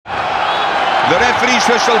The referee's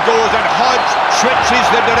whistle goes and Hodge switches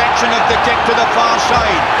the direction of the kick to the far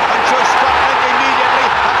side. And so Scotland immediately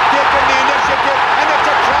have taken the initiative, and it's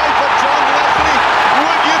a try for John Leslie.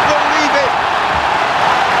 Would you believe it?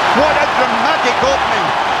 What a dramatic opening.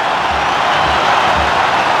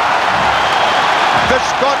 The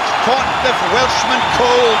Scots caught the Welshman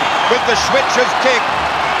cold with the switch of kick.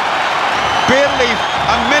 Barely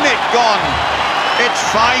a minute gone. It's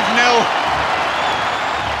 5-0.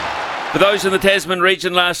 For those in the Tasman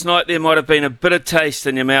region last night, there might have been a bitter taste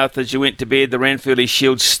in your mouth as you went to bed. The Ranfurly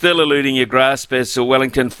Shield still eluding your grasp as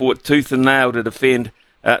Wellington fought tooth and nail to defend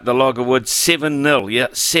the Loggerwood 7-0. Yeah,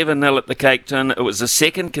 7-0 at the Cape Town. It was the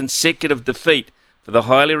second consecutive defeat for the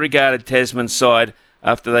highly regarded Tasman side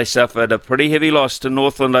after they suffered a pretty heavy loss to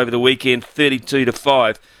Northland over the weekend,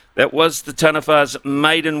 32-5. That was the Taniwha's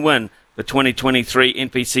maiden win for 2023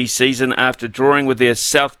 NPC season after drawing with their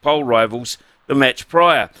South Pole rivals the match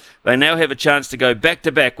prior. They now have a chance to go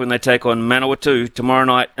back-to-back when they take on Manawatu tomorrow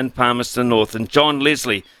night in Palmerston North. And John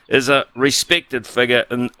Leslie is a respected figure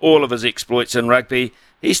in all of his exploits in rugby.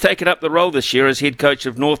 He's taken up the role this year as head coach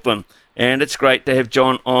of Northland, and it's great to have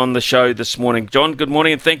John on the show this morning. John, good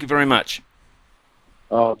morning and thank you very much.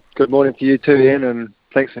 Oh, good morning to you too, Ian, and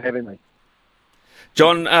thanks for having me.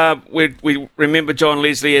 John, we remember John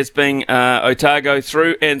Leslie as being Otago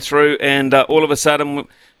through, and all of a sudden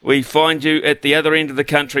we find you at the other end of the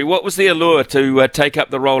country. What was the allure to take up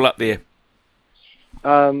the role up there?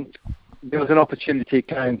 There was an opportunity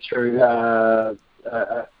came through a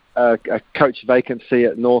coach vacancy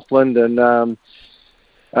at Northland, and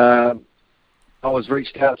I was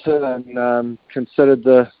reached out to and considered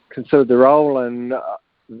the role, and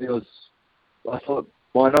I thought,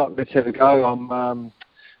 why not? Let's have a go.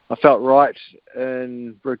 I felt right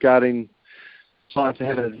in regarding time to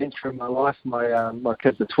have an adventure in my life. My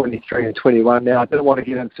kids are 23 and 21 now. I didn't want to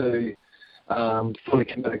get into fully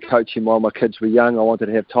committed coaching while my kids were young. I wanted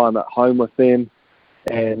to have time at home with them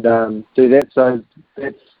and do that. So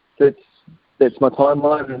that's my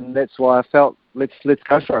timeline, and that's why I felt let's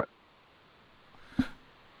go for it.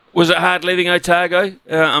 Was it hard leaving Otago?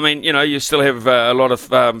 I mean, you know, you still have a lot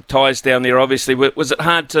of ties down there, obviously. Was it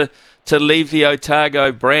hard to leave the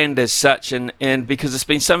Otago brand as such, and because it's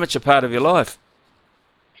been so much a part of your life?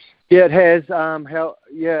 Yeah, it has.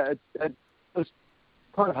 It was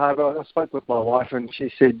kind of hard. I spoke with my wife, and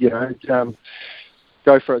she said,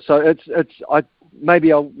 go for it. So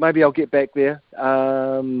maybe I'll get back there,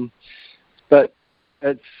 but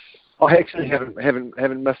I actually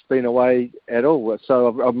haven't missed being away at all.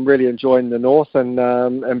 So I'm really enjoying the north and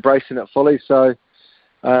embracing it fully. So,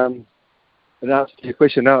 in answer to your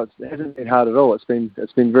question, no, it hasn't been hard at all. It's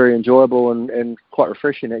been very enjoyable and quite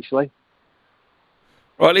refreshing actually.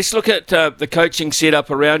 Right, let's look at the coaching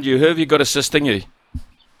setup around you. Who have you got assisting you?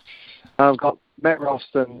 I've got Matt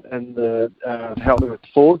Ralston and the helping with the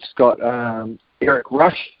forwards. Got Eric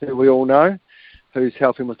Rush, who we all know, who's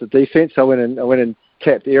helping with the defence. I went and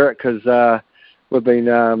tapped Eric because we've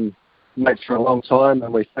been mates for a long time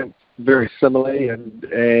and we think very similarly,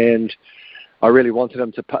 and I really wanted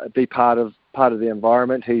him to be part of the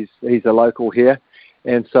environment. He's a local here,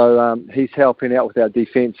 and so he's helping out with our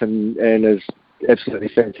defence and is absolutely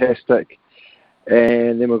fantastic.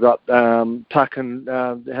 And then we've got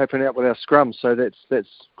Tucken helping out with our scrum, so that's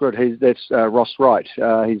good. That's Ross Wright.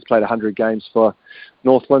 He's played 100 games for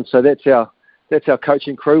Northland, so that's our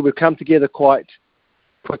coaching crew. We've come together quite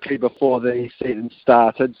quickly before the season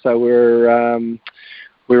started, so we're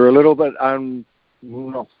a little bit kind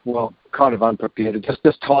of unprepared.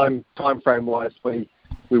 Just time frame wise, we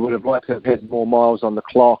would have liked to have had more miles on the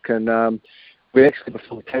clock, and we actually,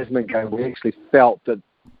 before the Tasman game, we actually felt that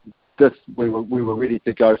we were ready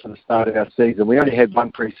to go for the start of our season. We only had one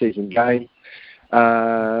pre-season game,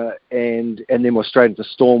 and then we're straight into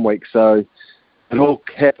Storm Week, so it all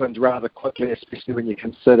happened rather quickly, especially when you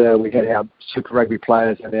consider we had our Super Rugby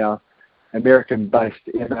players and our American-based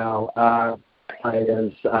MLR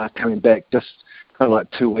players coming back just kind of like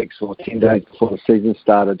 2 weeks or 10 days before the season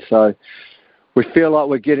started. So we feel like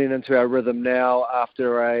we're getting into our rhythm now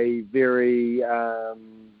after a very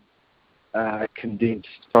condensed,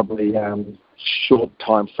 probably short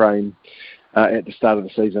time frame at the start of the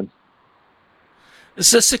season.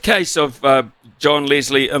 Is this a case of John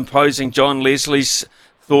Leslie imposing John Leslie's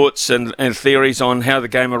thoughts and theories on how the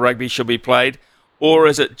game of rugby should be played, or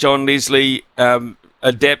is it John Leslie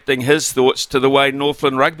adapting his thoughts to the way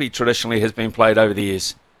Northland rugby traditionally has been played over the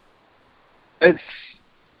years? It's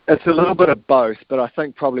a little bit of both, but I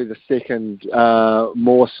think probably the second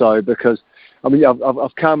more so, because I mean,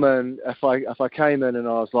 I've come in. If I came in and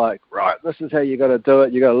I was like, right, this is how you got to do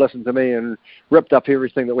it. You got to listen to me, and ripped up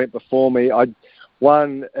everything that went before me.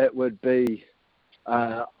 It would be.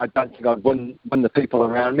 I don't think I'd win the people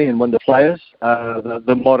around me and win the players.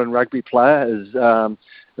 The modern rugby player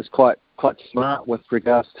is quite smart with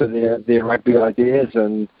regards to their rugby ideas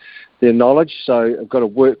and their knowledge. So I've got to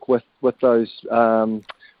work with those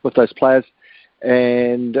players,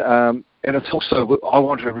 and it's also, I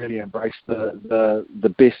want to really embrace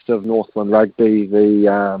the best of Northland rugby,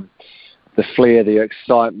 the flair, the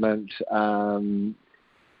excitement,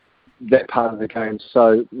 that part of the game.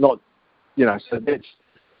 So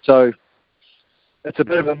so it's a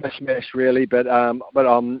bit of a mishmash, really. But I'm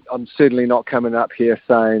certainly not coming up here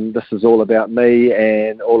saying this is all about me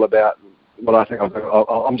and all about what I think.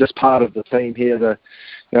 I'm just part of the team here. The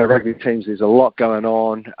rugby teams, there's a lot going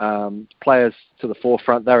on. Players to the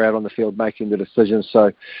forefront, they're out on the field making the decisions.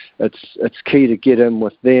 So it's key to get in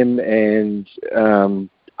with them and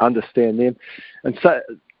understand them. And so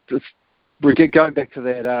we get going back to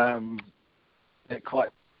that quite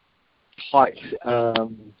tight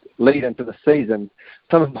lead into the season.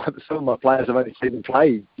 Some of my players have only seen them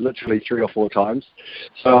play literally 3 or 4 times.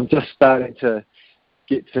 So I'm just starting to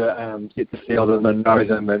get to feel them and know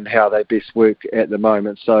them and how they best work at the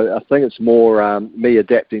moment. So I think it's more me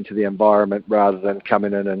adapting to the environment rather than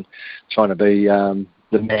coming in and trying to be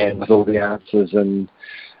the man with all the answers and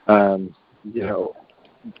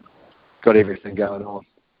got everything going on.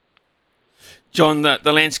 John,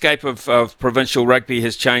 the landscape of provincial rugby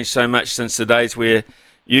has changed so much since the days where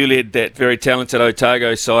you led that very talented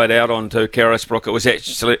Otago side out onto Carisbrook. It was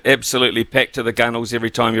actually absolutely packed to the gunnels every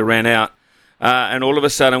time you ran out. And all of a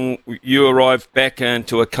sudden, you arrived back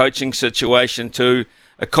into a coaching situation, to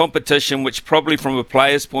a competition which probably from a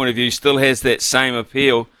player's point of view still has that same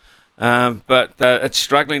appeal, but it's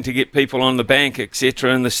struggling to get people on the bank,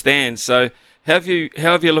 etc., in the stands. So how have you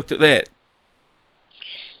looked at that?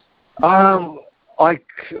 I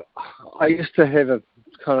used to have a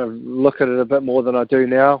kind of look at it a bit more than I do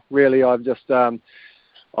now. Really, I'm just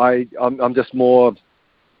more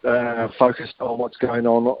focused on what's going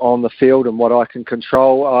on the field and what I can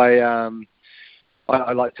control. I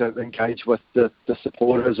like to engage with the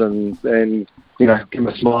supporters and give them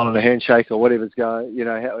a smile and a handshake or whatever's going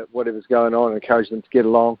on, and encourage them to get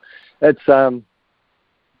along. It's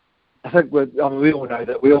I think we all know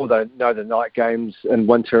that. We all know the night games in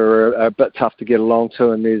winter are a bit tough to get along to,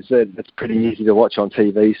 and it's pretty easy to watch on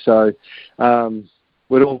TV. So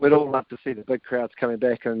we'd all love to see the big crowds coming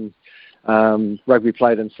back and rugby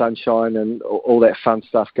played in sunshine and all that fun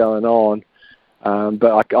stuff going on.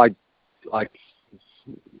 But I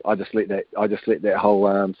just let that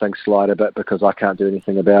whole thing slide a bit because I can't do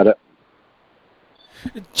anything about it.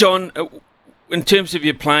 John, in terms of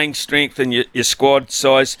your playing strength and your squad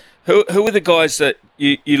size, who are the guys that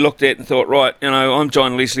you looked at and thought, right, I'm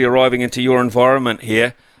John Leslie arriving into your environment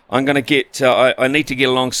here. I'm going to get. I need to get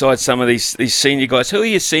alongside some of these senior guys. Who are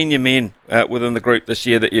your senior men within the group this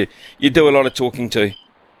year that you do a lot of talking to?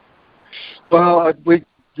 Well, I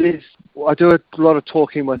do a lot of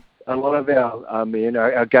talking with a lot of our men.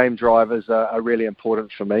 Our game drivers are really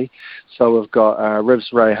important for me. So we've got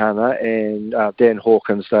Rivs Rehana and Dan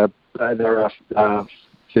Hawkins. They're our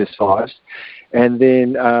first fives, and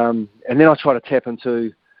then I try to tap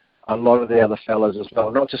into a lot of the other fellas as well,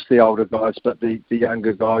 not just the older guys, but the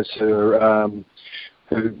younger guys who are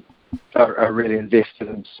really invested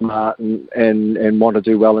and smart and want to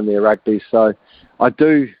do well in their rugby. So I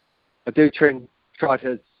do try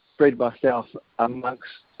to spread myself amongst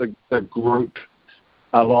the group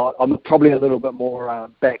a lot. I'm probably a little bit more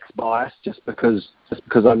backs biased just because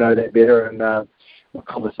I know that better, and my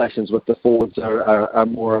conversations with the forwards are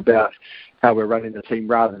more about how we're running the team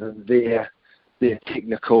rather than their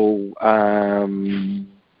technical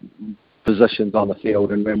positions on the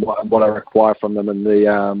field and what I require from them and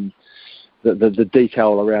the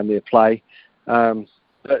detail around their play.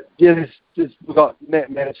 But yeah, we've got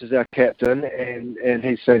Matt Mannich as our captain, and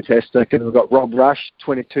he's fantastic. And we've got Rob Rush,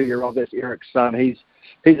 22-year-old. That's Eric's son. He's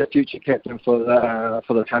a future captain for the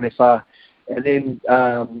Taniwha. And then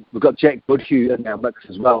we've got Jack Goodhue in our mix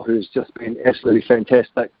as well, who's just been absolutely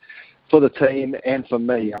fantastic for the team and for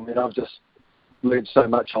me. I mean, I've just learned so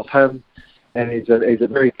much off him, and he's a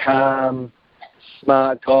very calm,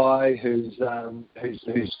 smart guy who's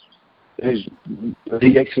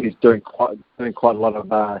he actually is doing quite a lot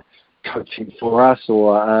of coaching for us,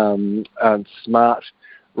 or smart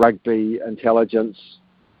rugby intelligence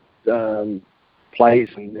plays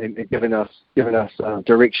and giving us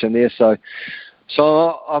direction there. So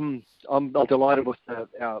I'm delighted with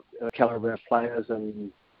our calibre of players,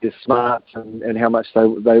 and their smarts and how much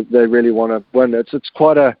they really want to win. It's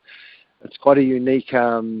quite a unique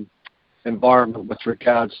environment with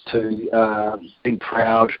regards to being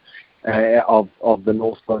proud of the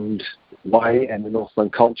Northland way and the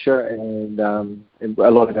Northland culture, and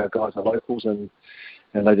a lot of our guys are locals, and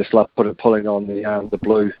they just love pulling on the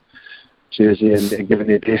blue jersey and giving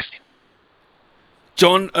their best.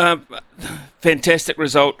 John, fantastic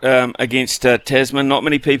result against Tasman. Not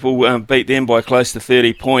many people beat them by close to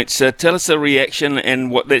 30 points. Tell us the reaction and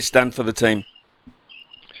what that's done for the team.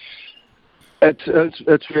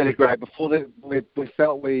 It's really great. Before that, we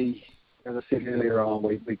felt as I said earlier on,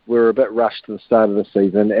 we were a bit rushed at the start of the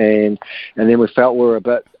season, and then we felt we were a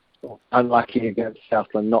bit unlucky against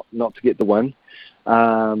Southland not to get the win.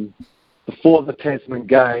 Before the Tasman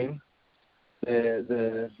game,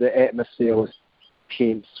 the atmosphere was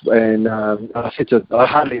tense, and I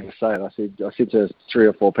hardly ever say it. I said to 3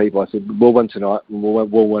 or 4 people, I said, we'll win tonight and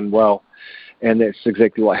we'll win well, and that's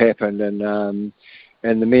exactly what happened.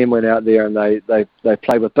 And the men went out there and they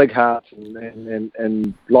played with big hearts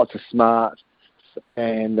and lots of smart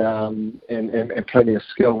and plenty of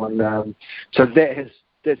skill, and so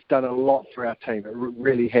that's done a lot for our team. It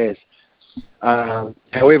really has.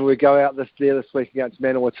 However, we go out this week against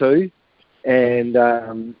Manawatu, and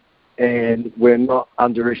we're not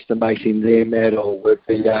underestimating them at all. We're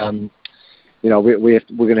going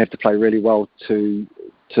to have to play really well to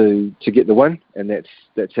get the win, and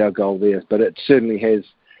that's our goal there. But it certainly has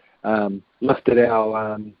lifted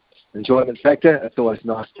our enjoyment factor. It's always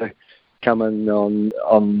nice to come in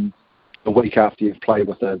on the week after you've played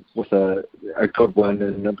with a good win,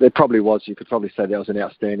 and it probably was. You could probably say that was an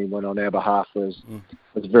outstanding win on our behalf. It was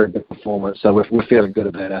a very big performance, so we're feeling good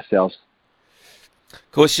about ourselves.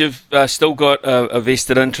 Of course, you've still got a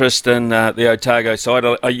vested interest in the Otago side.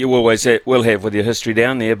 You always will have with your history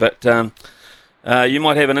down there, but you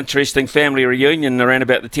might have an interesting family reunion around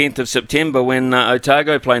about the 10th of September when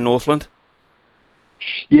Otago play Northland.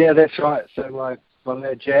 Yeah, that's right. So my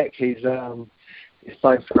lad Jack, he's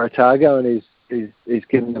playing for Otago, and he's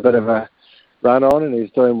getting a bit of a run on, and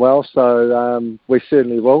he's doing well. So we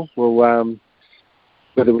certainly will. We'll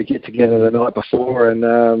whether we get together the night before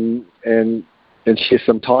and share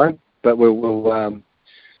some time, but we'll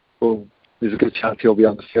there's a good chance he'll be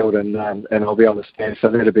on the field and I'll be on the stand, so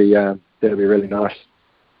that'll be really nice.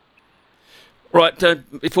 Right,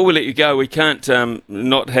 before we let you go, we can't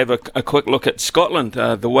not have a quick look at Scotland,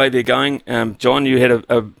 the way they're going. John, you had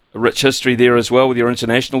a rich history there as well with your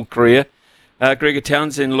international career. Gregor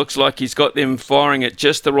Townsend looks like he's got them firing at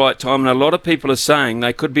just the right time, and a lot of people are saying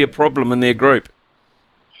they could be a problem in their group.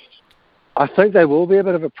 I think they will be a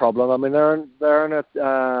bit of a problem. I mean, they're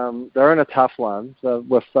in a tough one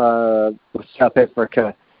with South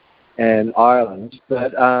Africa and Ireland,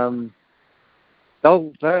 but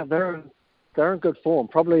they're in good form.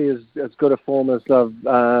 Probably as good a form as they've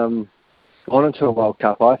gone into a World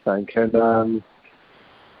Cup, I think. And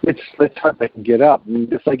let's hope they can get up.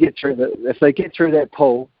 And if they get through that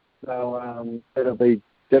pool, that'll be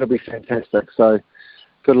fantastic. So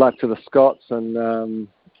good luck to the Scots, and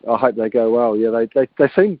I hope they go well. Yeah, they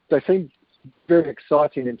seem very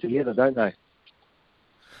exciting and together, don't they?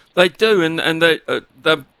 They do, and they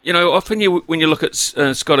often when you look at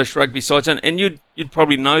Scottish rugby sides, and you'd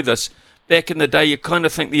probably know this. Back in the day, you kind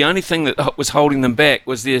of think the only thing that was holding them back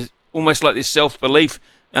was almost like their self-belief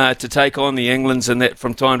to take on the Englands and that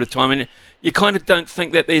from time to time. And you kind of don't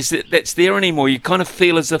think that that's there anymore. You kind of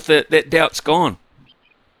feel as if that doubt's gone.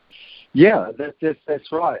 Yeah,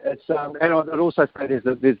 that's right. It's and I'd also say there's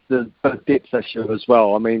the depth issue as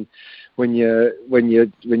well. I mean, when you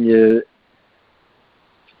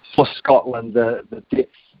for Scotland, the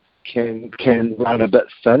depth can run a bit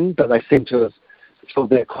thin, but they seem to have filled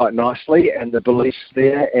that quite nicely, and the belief's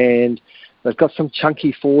there, and they've got some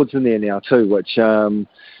chunky forwards in there now too, which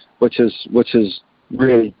is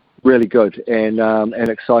really, really good and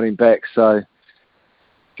exciting back. So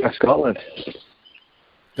go Scotland.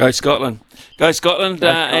 Go Scotland. Go Scotland,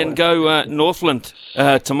 and go Northland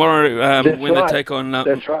tomorrow when they take on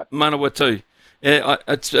Manawatu. Yeah,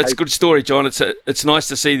 it's a good story, John. It's nice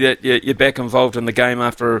to see that you're back involved in the game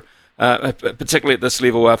after, particularly at this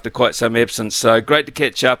level, after quite some absence. So great to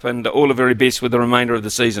catch up, and all the very best with the remainder of the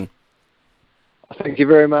season. Thank you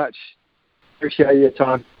very much. Appreciate your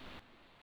time.